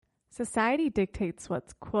Society dictates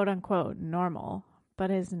what's quote-unquote normal, but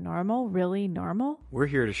is normal really normal? We're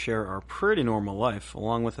here to share our pretty normal life,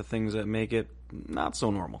 along with the things that make it not so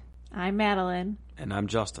normal. I'm Madeline. And I'm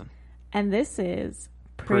Justin. And this is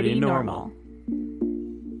Pretty Normal.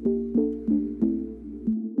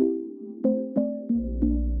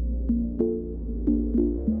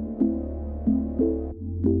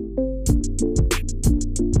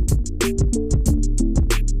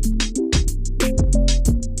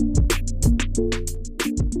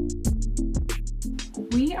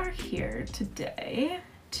 We are here today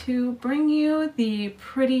to bring you the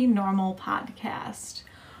Pretty Normal podcast,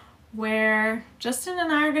 where Justin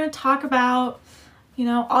and I are going to talk about,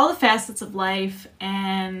 all the facets of life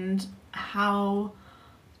and how,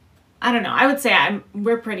 I don't know, I would say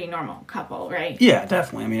we're a pretty normal couple, right? Yeah,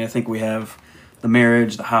 definitely. I mean, I think we have the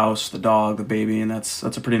marriage, the house, the dog, the baby, and that's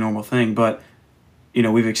a pretty normal thing. But,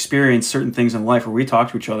 we've experienced certain things in life where we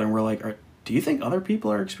talk to each other and we're like, do you think other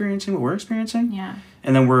people are experiencing what we're experiencing? Yeah.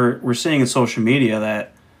 And then we're seeing in social media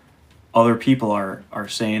that other people are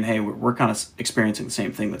saying, hey, we're kind of experiencing the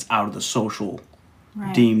same thing that's out of the social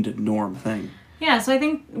deemed norm thing. Yeah, so I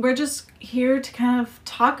think we're just here to kind of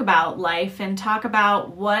talk about life and talk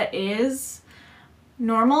about what is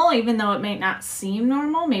normal, even though it may not seem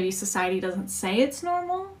normal. Maybe society doesn't say it's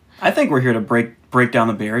normal. I think we're here to break down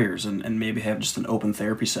the barriers and maybe have just an open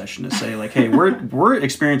therapy session to say, like, hey, we're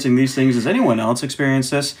experiencing these things as anyone else experienced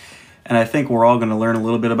this. And I think we're all going to learn a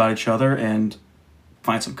little bit about each other and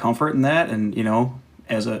find some comfort in that. And,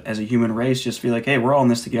 as a human race, just feel like, hey, we're all in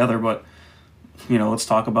this together, but let's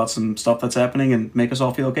talk about some stuff that's happening and make us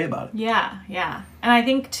all feel okay about it. Yeah. And I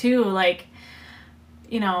think, too,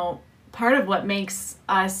 part of what makes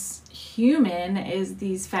us human is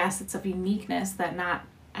these facets of uniqueness that not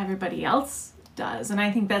everybody else does. And I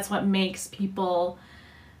think that's what makes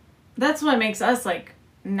us,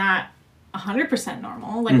 not 100%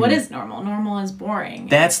 normal. Like, what is normal? Normal is boring.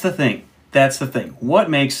 That's the thing. What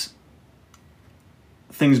makes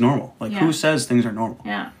things normal? Who says things are normal?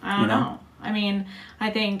 Yeah, I don't know. I mean, I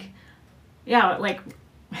think,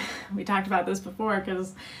 we talked about this before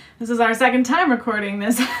because this is our second time recording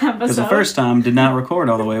this episode. Because the first time did not record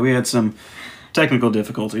all the way. We had some technical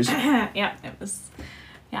difficulties. Yeah, it was,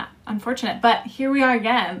 unfortunate. But here we are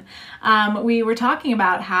again. We were talking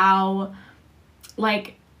about how,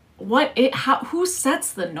 who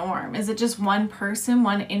sets the norm? Is it just one person,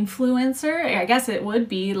 one influencer? I guess it would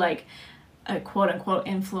be a quote-unquote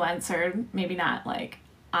influencer, maybe not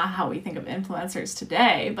how we think of influencers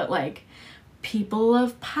today, but people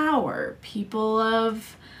of power, people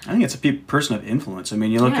of... I think it's a person of influence. I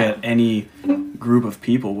mean, you look at any group of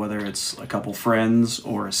people, whether it's a couple friends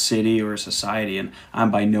or a city or a society, and I'm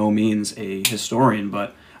by no means a historian,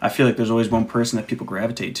 but I feel like there's always one person that people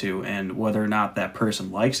gravitate to, and whether or not that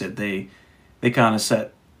person likes it, they kind of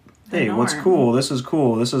set, hey, what's cool? This is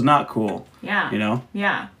not cool. Yeah.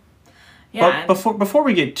 Yeah. Yeah, but before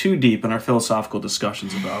we get too deep in our philosophical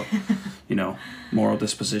discussions about, moral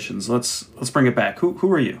dispositions, let's bring it back.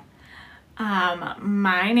 Who are you?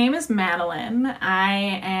 My name is Madeline.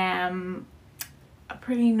 I am a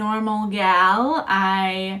pretty normal gal.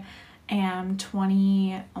 I am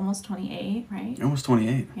 20, almost 28, right? You're almost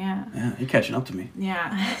 28. Yeah. Yeah, you're catching up to me.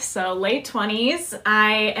 Yeah. So late 20s.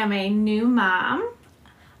 I am a new mom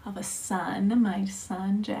of a son, my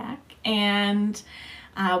son Jack, and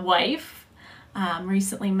a wife.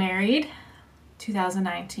 Recently married,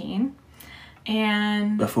 2019,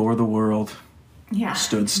 and before the world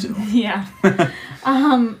stood still. Yeah.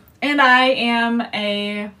 And I am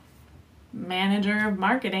a manager of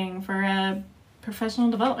marketing for a professional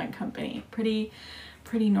development company. Pretty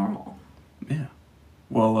normal. Yeah.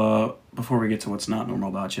 Well, before we get to what's not normal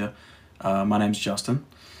about you, my name's Justin.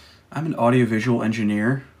 I'm an audiovisual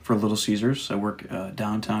engineer for Little Caesars. I work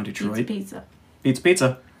downtown Detroit. Beats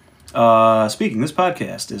pizza. Speaking, this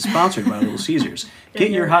podcast is sponsored by Little Caesars. Get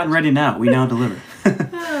your hot and ready now. We now deliver.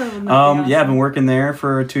 Awesome. Yeah, I've been working there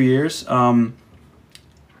for 2 years. A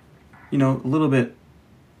little bit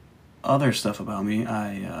other stuff about me.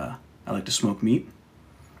 I like to smoke meat.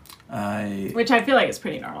 Which I feel like is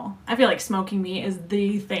pretty normal. I feel like smoking meat is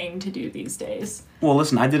the thing to do these days. Well,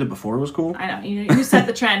 listen, I did it before it was cool. I know. You set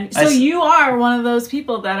the trend. So you are one of those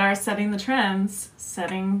people that are setting the trends,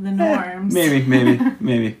 setting the norms.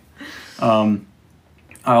 Maybe. I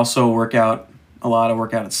also work out a lot. I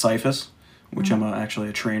work out at Cyphus, which I'm actually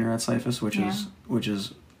a trainer at Cyphus, which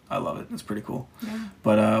is I love it. It's pretty cool. Yeah.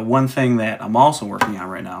 But one thing that I'm also working on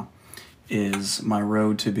right now is my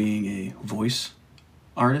road to being a voice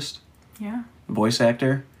artist. Yeah. Voice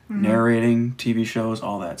actor, narrating TV shows,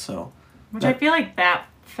 all that. So Which I feel like that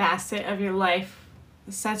facet of your life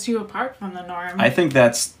sets you apart from the norm. I think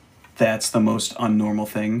that's the most unnormal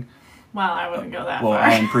thing. Well, I wouldn't go that Well, far.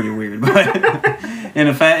 I am pretty weird, but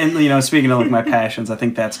and speaking of like my passions, I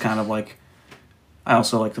think that's kind of like, I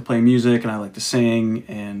also like to play music and I like to sing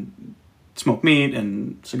and smoke meat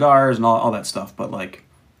and cigars and all that stuff. But like,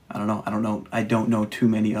 I don't know too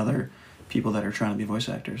many other people that are trying to be voice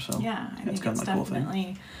actors. So yeah, I think kind it's of my cool thing.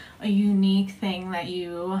 definitely a unique thing that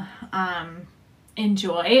you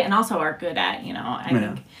enjoy and also are good at. I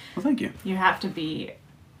think Well, thank you. you have to be.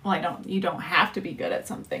 Well, you don't have to be good at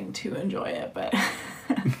something to enjoy it, but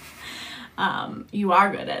you are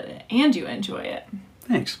good at it and you enjoy it.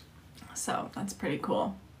 Thanks. So that's pretty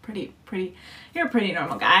cool. You're a pretty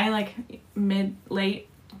normal guy, like late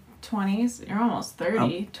 20s. You're almost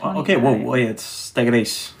 30. 29. Okay, wait, it's take it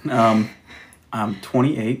easy. I'm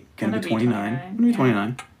 28, gonna be 29. Gonna be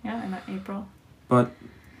 29. Yeah, in April. But,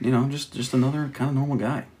 just another kind of normal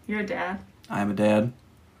guy. You're a dad. I am a dad.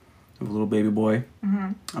 I have a little baby boy.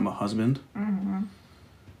 Mm-hmm. I'm a husband. Mm-hmm.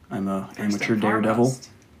 I'm a First amateur and daredevil. foremost.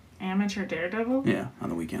 Amateur daredevil? Yeah, on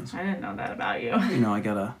the weekends. I didn't know that about you.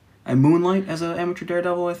 I moonlight as an amateur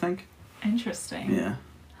daredevil, I think. Interesting. Yeah.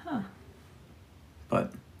 Huh.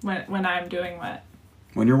 But when I'm doing what?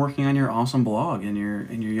 when you're working on your awesome blog and your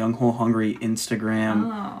Young Whole Hungry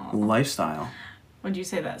Instagram lifestyle. Would you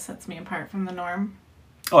say that sets me apart from the norm?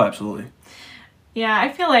 Oh, absolutely. Yeah, I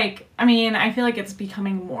feel like it's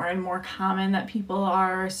becoming more and more common that people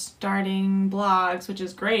are starting blogs, which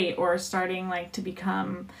is great, or starting like to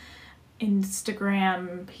become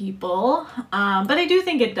Instagram people. But I do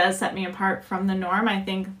think it does set me apart from the norm. I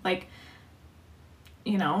think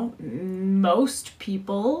most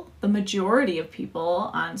people, the majority of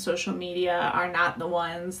people on social media are not the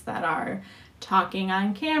ones that are talking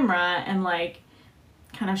on camera and like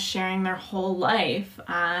kind of sharing their whole life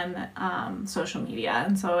on social media.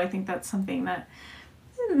 And so I think that's something that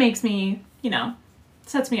makes me,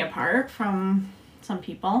 sets me apart from some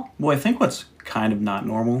people. Well, I think what's kind of not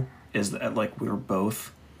normal is that like we're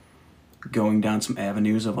both going down some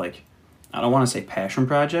avenues of like, I don't want to say passion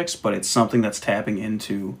projects, but it's something that's tapping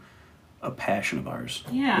into a passion of ours.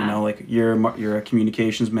 Yeah. Like you're a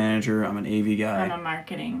communications manager. I'm an AV guy. I'm a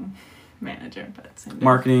marketing manager, but it's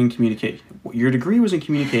marketing, communication. Your degree was in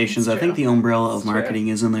communications. I think the umbrella of marketing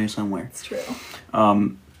is in there somewhere. It's true.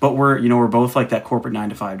 But we're both like that corporate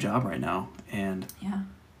 9-to-5 job right now, and yeah,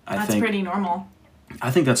 I think that's pretty normal.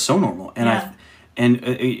 I think that's so normal, and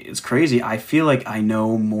it's crazy. I feel like I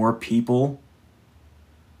know more people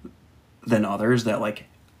than others that like,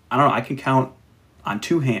 I don't know, I can count on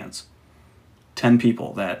two hands 10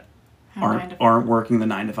 people that aren't working the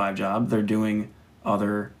 9-to-5 job. They're doing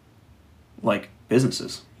other like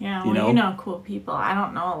businesses. Yeah, well, you know cool people. I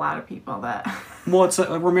don't know a lot of people that. Well, it's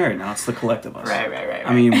we're married now. It's the collective of us. Right.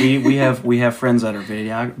 I mean, we have friends that are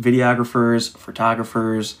videographers,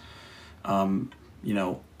 photographers,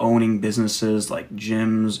 owning businesses like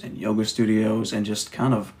gyms and yoga studios, and just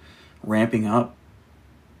kind of ramping up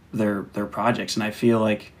their projects. And I feel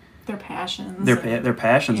like their passions, their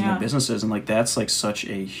passions and their businesses, and like that's like such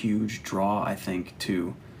a huge draw, I think,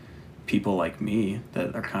 to people like me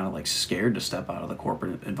that are kind of like scared to step out of the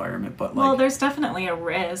corporate environment. But like, well, there's definitely a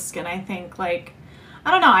risk, and I think like,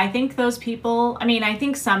 I don't know, I think those people, I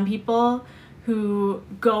think some people who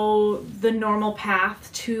go the normal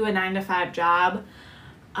path to a 9-to-5 job,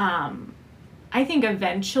 I think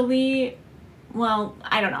eventually, well,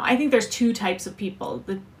 I don't know, I think there's two types of people.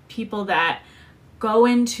 The people that go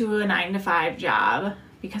into a 9-to-5 job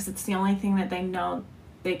because it's the only thing that they know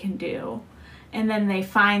they can do, and then they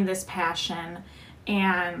find this passion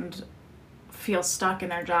and feel stuck in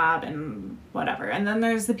their job and whatever. And then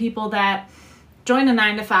there's the people that join a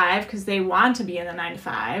 9-to-5 because they want to be in the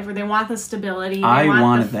 9-to-5, or they want the stability. I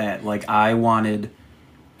wanted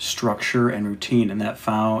structure and routine, and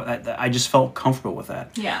I just felt comfortable with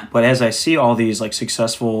that. Yeah. But as I see all these like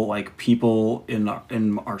successful like people in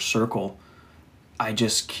our circle, I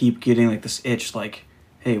just keep getting like this itch, like,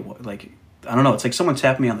 hey, like, I don't know. It's like someone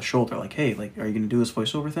tapping me on the shoulder, like, "Hey, like, are you gonna do this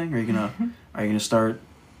voiceover thing? Are you gonna start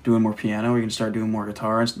doing more piano? Are you gonna start doing more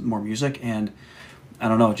guitar and more music?" And I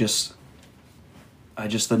don't know, the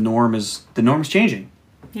norm is changing.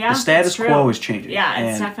 Yeah, the status quo is changing. Yeah,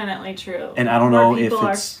 it's definitely true. And I don't know if people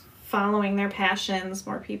it's are following their passions.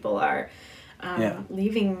 More people are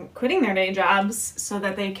quitting their day jobs so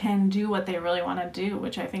that they can do what they really want to do,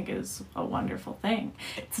 which I think is a wonderful thing.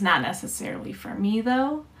 It's not necessarily for me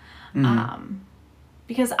though.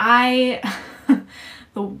 Because the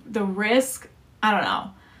risk, I don't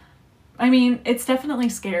know. It's definitely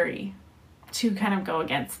scary to kind of go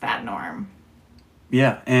against that norm.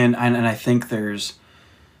 Yeah, and I think there's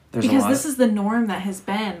There's because a lot this is the norm that has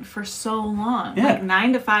been for so long. Yeah. Like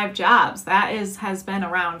 9 to 5 jobs, has been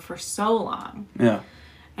around for so long. Yeah.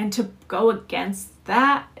 And to go against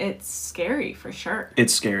that, it's scary for sure.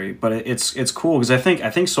 It's scary, but it's cool because I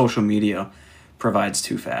think social media provides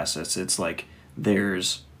two facets. It's like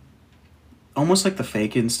there's almost like the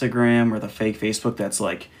fake Instagram or the fake Facebook that's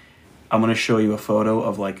like, I'm going to show you a photo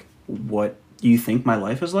of like what you think my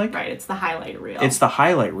life is like. Right, it's the highlight reel. It's the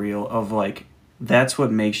highlight reel of like, that's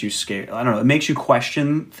what makes you scared. I don't know. It makes you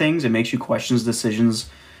question things. It makes you question decisions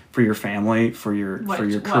for your family, for your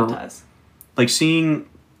career. What does? Like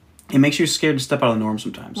it makes you scared to step out of the norm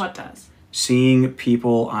sometimes. What does? Seeing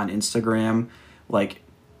people on Instagram, like,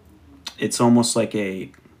 it's almost like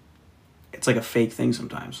it's like a fake thing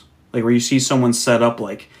sometimes. Like where you see someone set up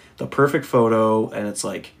like the perfect photo and it's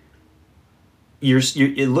like,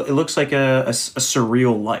 it looks like a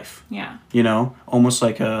surreal life. Yeah. You know, almost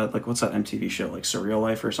like what's that MTV show, like Surreal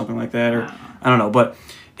Life or something like that, or I don't know, but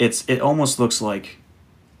it almost looks like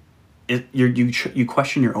you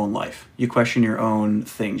question your own life, you question your own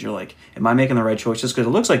things. You're like, am I making the right choices? Because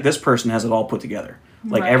it looks like this person has it all put together.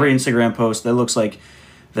 Like every Instagram post, that looks like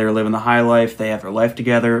they're living the high life, they have their life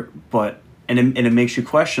together, but. And it makes you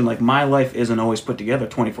question, like, my life isn't always put together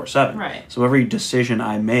 24/7. Right. So every decision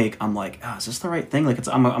I make, I'm like, is this the right thing? Like,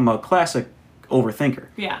 I'm a classic overthinker.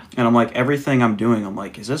 Yeah. And I'm like, everything I'm doing, I'm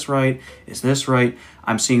like, is this right? Is this right?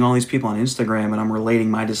 I'm seeing all these people on Instagram, and I'm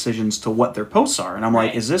relating my decisions to what their posts are. And I'm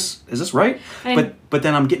like, is this right? And But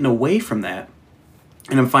then I'm getting away from that,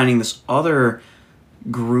 and I'm finding this other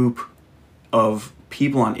group of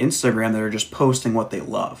people on Instagram that are just posting what they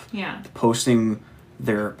love. Yeah. Posting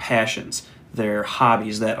their passions, their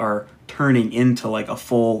hobbies that are turning into like a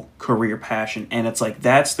full career passion. And it's like,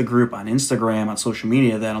 that's the group on Instagram, on social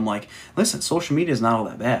media, that I'm like, listen, social media is not all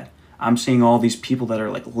that bad. I'm seeing all these people that are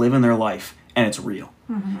like living their life and it's real.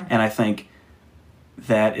 Mm-hmm. And I think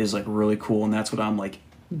that is like really cool. And that's what I'm like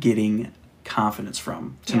getting confidence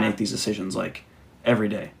from to make these decisions like every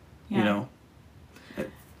day, you know?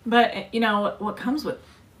 But, you know, what comes with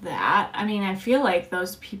that, I mean, I feel like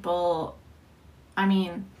those people, I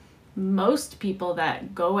mean, most people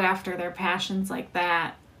that go after their passions like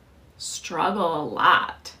that struggle a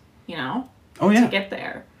lot, you know, to get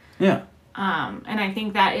there. Yeah. And I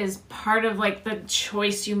think that is part of like the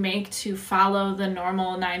choice you make to follow the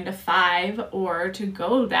normal 9 to 5 or to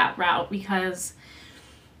go that route, because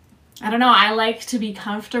I don't know, I like to be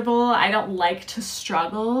comfortable. I don't like to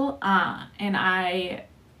struggle. And I,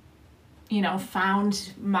 you know,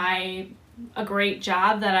 found a great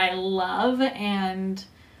job that I love, and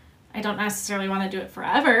I don't necessarily want to do it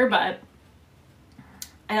forever, but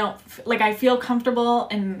I feel comfortable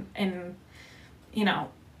and you know,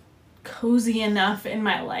 cozy enough in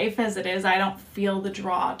my life as it is. I don't feel the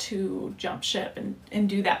draw to jump ship and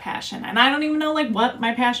do that passion. And I don't even know like what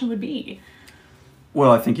my passion would be.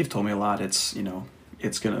 Well, I think you've told me a lot. It's, you know,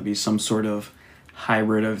 it's going to be some sort of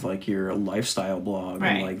hybrid of like your lifestyle blog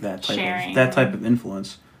and like that type of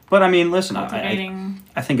influence. But I mean, listen,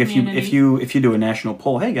 I think if you do a national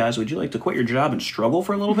poll, hey guys, would you like to quit your job and struggle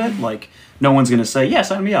for a little bit? Like, no one's gonna say, yeah,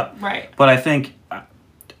 sign me up. Right. But I think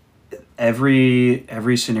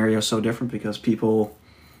every scenario is so different because people,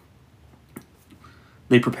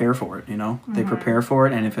 they prepare for it. You know, they prepare for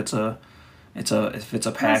it, and if it's a passion.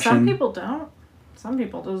 Well, some people don't. Some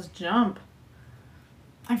people just jump.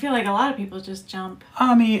 I feel like a lot of people just jump.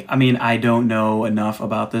 I mean, I don't know enough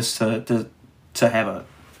about this to have a.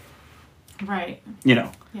 Right. You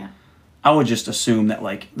know. Yeah. I would just assume that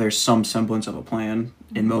like there's some semblance of a plan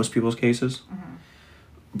in most people's cases. Mm-hmm.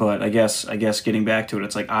 But I guess getting back to it,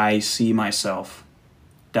 it's like I see myself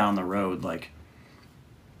down the road like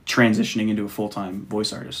transitioning into a full-time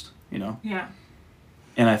voice artist, you know? Yeah.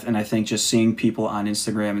 And I think just seeing people on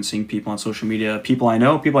Instagram and seeing people on social media, people I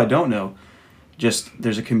know, people I don't know, just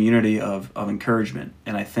there's a community of encouragement.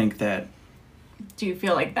 And I think that... Do you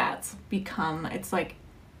feel like that's become, it's like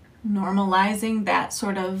normalizing that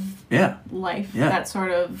sort of life, that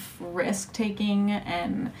sort of risk taking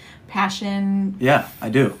and passion? Yeah, I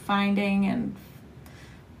do. Finding and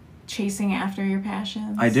chasing after your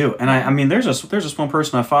passions. I do. And I mean there's this one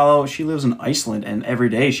person I follow, she lives in Iceland, and every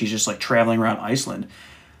day she's just like traveling around Iceland,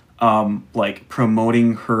 like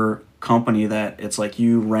promoting her company that it's like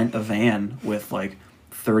you rent a van with like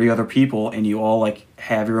 30 other people and you all like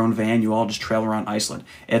have your own van, you all just travel around Iceland.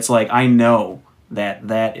 It's like I know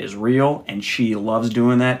that is real, and she loves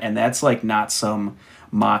doing that, and that's like not some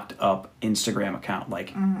mocked up Instagram account.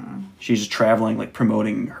 Like she's just traveling, like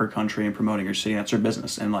promoting her country and promoting her city. That's her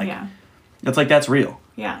business, and like that's real.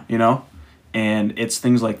 Yeah, you know, And it's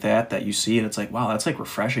things like that you see, and it's like, wow, that's like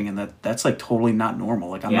refreshing, and that's like totally not normal.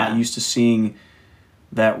 Like I'm not used to seeing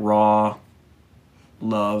that raw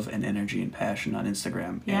love and energy and passion on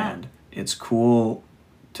Instagram, and it's cool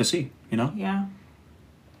to see, you know? Yeah.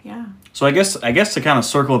 Yeah. So I guess to kind of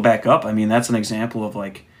circle it back up, I mean, that's an example of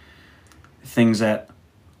like things that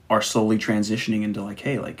are slowly transitioning into like,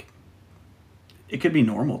 hey, like it could be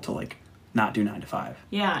normal to like not do 9 to 5.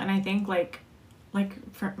 Yeah, and I think like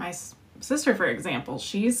for my sister, for example,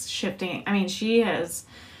 she's shifting. I mean,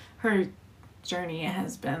 her journey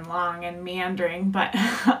has been long and meandering, but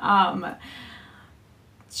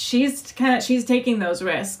she's taking those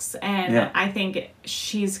risks, and I think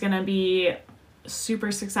she's gonna be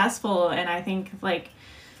super successful. And I think like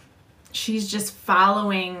she's just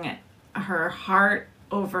following her heart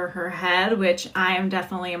over her head, which I am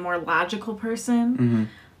definitely a more logical person.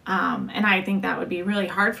 And I think that would be really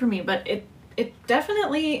hard for me, but it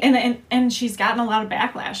definitely, and she's gotten a lot of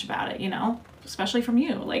backlash about it, you know, especially from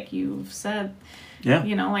you. Like you've said,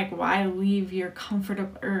 you know, like why leave your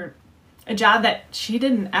or a job that she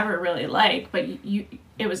didn't ever really like, but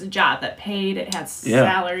it was a job that paid, it had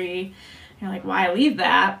salary. You're like, why leave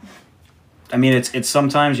that? I mean, it's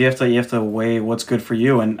sometimes you have to weigh what's good for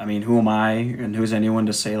you, and I mean, who am I and who's anyone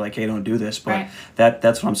to say like, hey, don't do this? But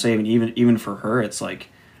that's what I'm saying. Even for her, it's like,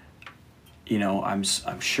 you know, I'm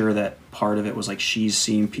sure that part of it was like she's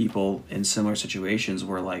seen people in similar situations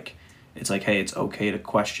where like it's like, hey, it's okay to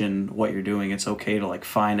question what you're doing. It's okay to like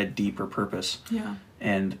find a deeper purpose. Yeah.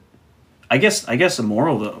 And I guess the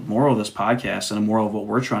moral of this podcast and the moral of what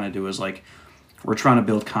we're trying to do is like we're trying to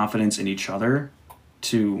build confidence in each other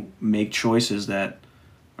to make choices that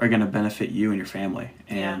are going to benefit you and your family.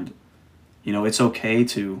 And you know, it's okay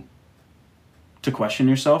to question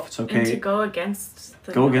yourself. It's okay and to go against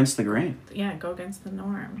the grain. Yeah, go against the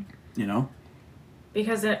norm. You know?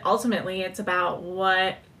 Because ultimately it's about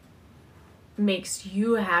what makes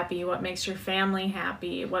you happy, what makes your family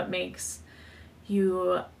happy, what makes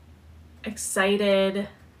you excited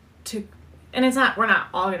to, and we're not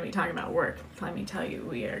all going to be talking about work. Let me tell you,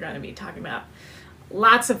 we are going to be talking about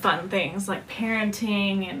lots of fun things like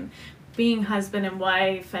parenting and being husband and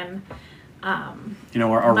wife and you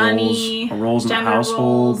know, our money, roles in the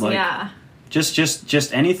household, roles, like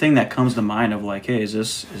just anything that comes to mind of like, hey, is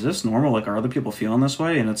this normal? Like, are other people feeling this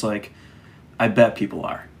way? And it's like, I bet people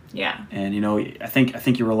are. Yeah. And you know, I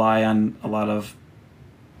think you rely on a lot of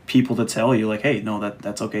people to tell you like, hey, no,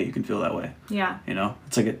 that's okay, you can feel that way. Yeah. You know,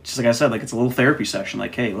 it's like just like I said, like it's a little therapy session.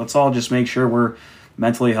 Like, hey, let's all just make sure we're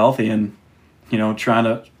mentally healthy and, you know, trying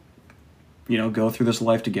to, you know, go through this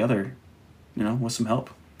life together, you know, with some help.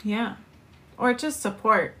 Yeah. Or just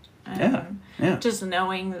support. And just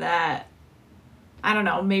knowing that, I don't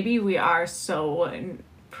know, maybe we are so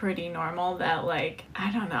pretty normal that like,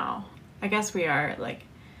 I don't know. I guess we are like,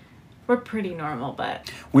 we're pretty normal,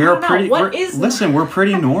 but we are pretty. We're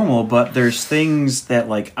pretty normal, but there's things that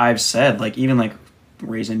like I've said, like even like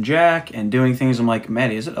raising Jack and doing things. I'm like,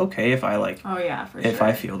 Maddie, is it okay if I like? Oh yeah, for if sure.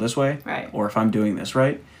 I feel this way, right? Or if I'm doing this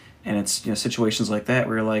right, and it's, you know, situations like that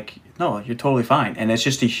where you're like, no, you're totally fine, and it's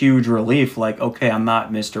just a huge relief. Like, okay, I'm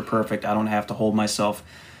not Mr. Perfect. I don't have to hold myself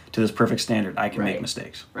to this perfect standard. I can make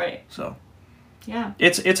mistakes. Right. So. Yeah.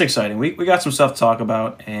 It's exciting. We got some stuff to talk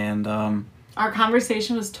about, and our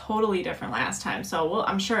conversation was totally different last time, so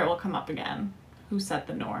I'm sure it will come up again. Who set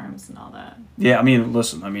the norms and all that? Yeah, I mean,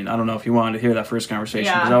 listen, I don't know if you wanted to hear that first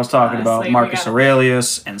conversation, because Yeah, I was talking about Marcus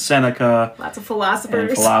Aurelius and Seneca. Lots of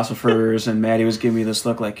philosophers. And Maddie was giving me this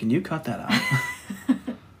look like, can you cut that out?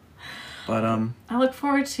 But I look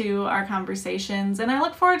forward to our conversations, and I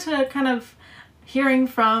look forward to kind of hearing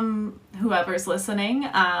from whoever's listening.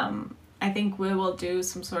 I think we will do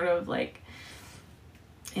some sort of like,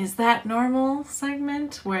 is that normal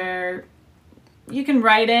segment where you can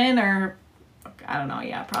write in, or I don't know,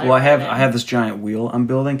 probably. Well, I have this giant wheel I'm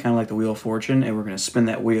building, kind of like the Wheel of Fortune, and we're going to spin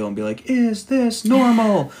that wheel and be like, is this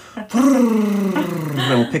normal? And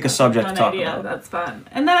we'll pick a subject to talk about. That's fun.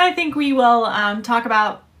 And then I think we will talk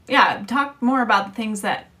more about the things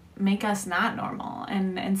that make us not normal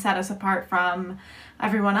and set us apart from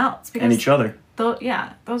everyone else. And each other.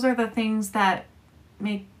 Those are the things that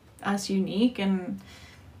make us unique, and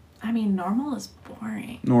I mean, normal is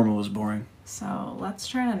boring. Normal is boring. So let's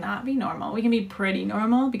try to not be normal. We can be pretty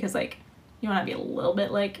normal because, like, you want to be a little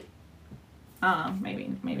bit like, maybe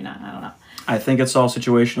not. I don't know. I think it's all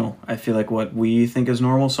situational. I feel like what we think is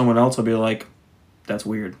normal, someone else will be like, that's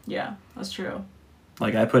weird. Yeah, that's true.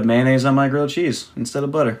 Like, I put mayonnaise on my grilled cheese instead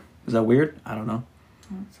of butter. Is that weird? I don't know.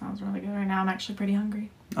 That sounds really good right now. I'm actually pretty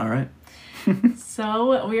hungry. All right.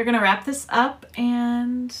 So we are going to wrap this up,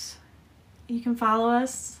 and you can follow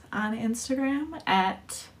us on Instagram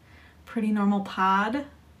at Pretty Normal Pod,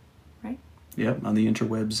 right? Yep, on the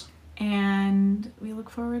interwebs. And we look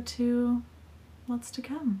forward to what's to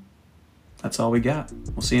come. That's all we got.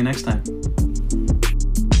 We'll see you next time.